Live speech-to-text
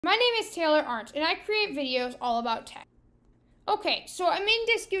My name is Taylor Arndt, and I create videos all about tech. Okay, so I'm in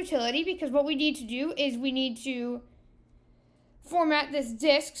disk utility because what we need to do is we need to format this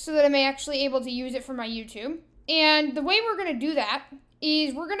disk so that I'm actually able to use it for my YouTube. And the way we're going to do that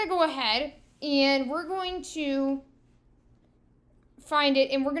is we're going to go ahead and we're going to find it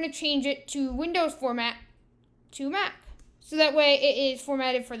and we're going to change it to Windows format to Mac. So that way it is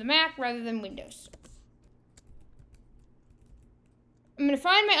formatted for the Mac rather than Windows. I'm going to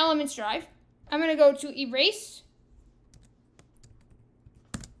find my Elements drive. I'm going to go to Erase.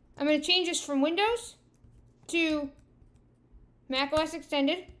 I'm going to change this from Windows to macOS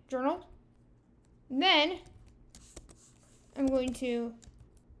Extended Journal. Then I'm going to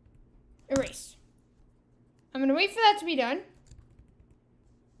erase. I'm going to wait for that to be done.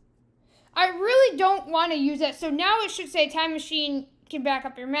 I really don't want to use that. So now it should say Time Machine can back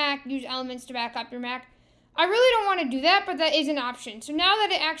up your Mac, use Elements to back up your Mac. I really don't want to do that, but that is an option. So now that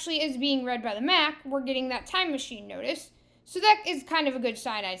it actually is being read by the Mac, we're getting that Time Machine notice. So that is kind of a good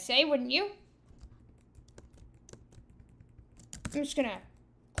sign, I'd say, wouldn't you? I'm just going to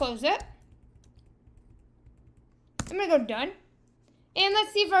close it. I'm going to go done. And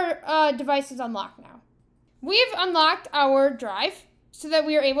let's see if our device is unlocked now. We have unlocked our drive so that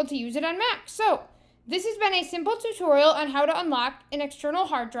we are able to use it on Mac. So this has been a simple tutorial on how to unlock an external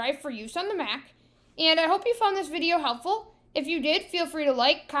hard drive for use on the Mac. And I hope you found this video helpful. If you did, feel free to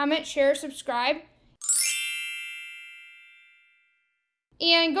like, comment, share, subscribe.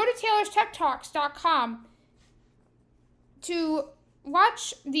 And go to TaylorsTechTalks.com to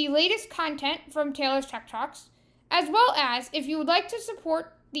watch the latest content from Taylor's Tech Talks, as well as if you would like to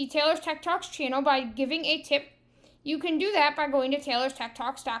support the Taylor's Tech Talks channel by giving a tip, you can do that by going to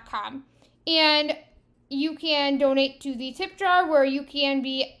TaylorsTechTalks.com. And you can donate to the tip jar where you can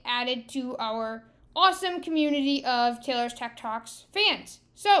be added to our awesome community of Taylor's Tech Talks fans.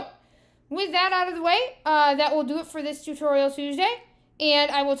 So, with that out of the way, that will do it for this Tutorial Tuesday, and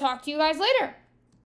I will talk to you guys later.